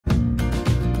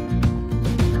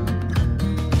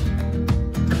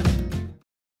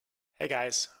Hey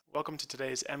guys, welcome to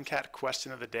today's MCAT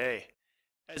question of the day.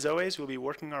 As always, we'll be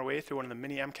working our way through one of the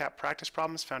mini MCAT practice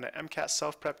problems found at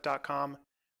MCATselfprep.com,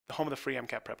 the home of the free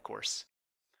MCAT prep course.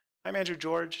 I'm Andrew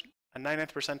George, a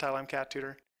 99th percentile MCAT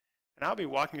tutor, and I'll be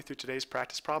walking you through today's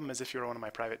practice problem as if you were one of my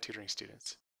private tutoring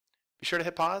students. Be sure to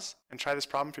hit pause and try this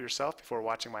problem for yourself before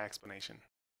watching my explanation.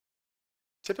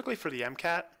 Typically for the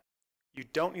MCAT, you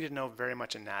don't need to know very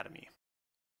much anatomy.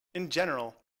 In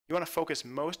general, you want to focus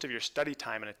most of your study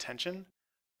time and attention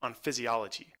on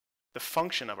physiology, the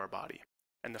function of our body,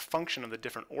 and the function of the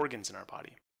different organs in our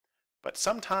body. But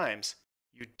sometimes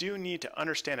you do need to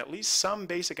understand at least some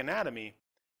basic anatomy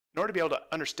in order to be able to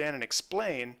understand and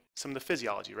explain some of the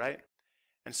physiology, right?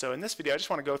 And so in this video, I just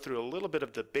want to go through a little bit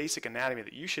of the basic anatomy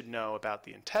that you should know about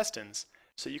the intestines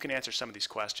so you can answer some of these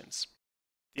questions.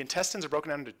 The intestines are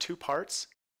broken down into two parts,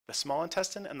 the small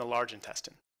intestine and the large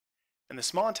intestine. And the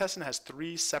small intestine has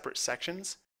three separate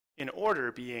sections, in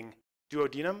order being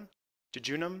Duodenum,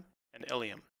 Jejunum, and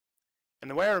Ileum.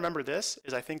 And the way I remember this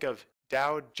is I think of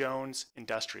Dow Jones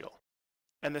Industrial.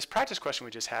 And this practice question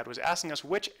we just had was asking us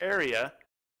which area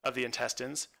of the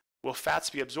intestines will fats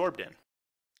be absorbed in.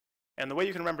 And the way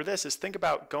you can remember this is think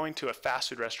about going to a fast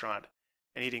food restaurant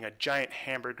and eating a giant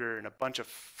hamburger and a bunch of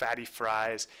fatty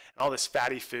fries and all this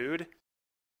fatty food.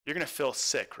 You're going to feel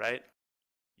sick, right?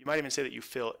 You might even say that you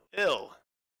feel ill.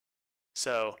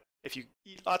 So if you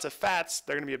eat lots of fats,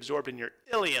 they're going to be absorbed in your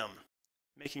ileum,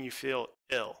 making you feel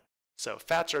ill. So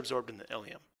fats are absorbed in the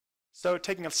ileum. So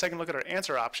taking a second look at our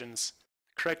answer options,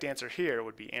 the correct answer here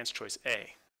would be answer choice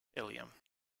A, ileum.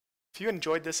 If you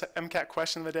enjoyed this MCAT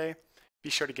question of the day,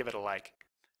 be sure to give it a like.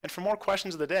 And for more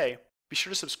questions of the day, be sure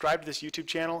to subscribe to this YouTube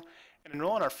channel and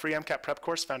enroll in our free MCAT prep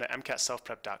course found at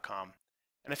MCATselfprep.com.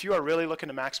 And if you are really looking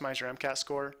to maximize your MCAT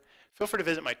score, feel free to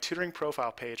visit my tutoring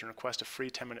profile page and request a free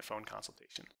 10-minute phone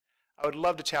consultation. I would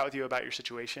love to chat with you about your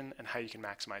situation and how you can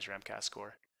maximize your MCAT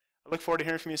score. I look forward to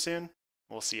hearing from you soon.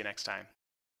 We'll see you next time.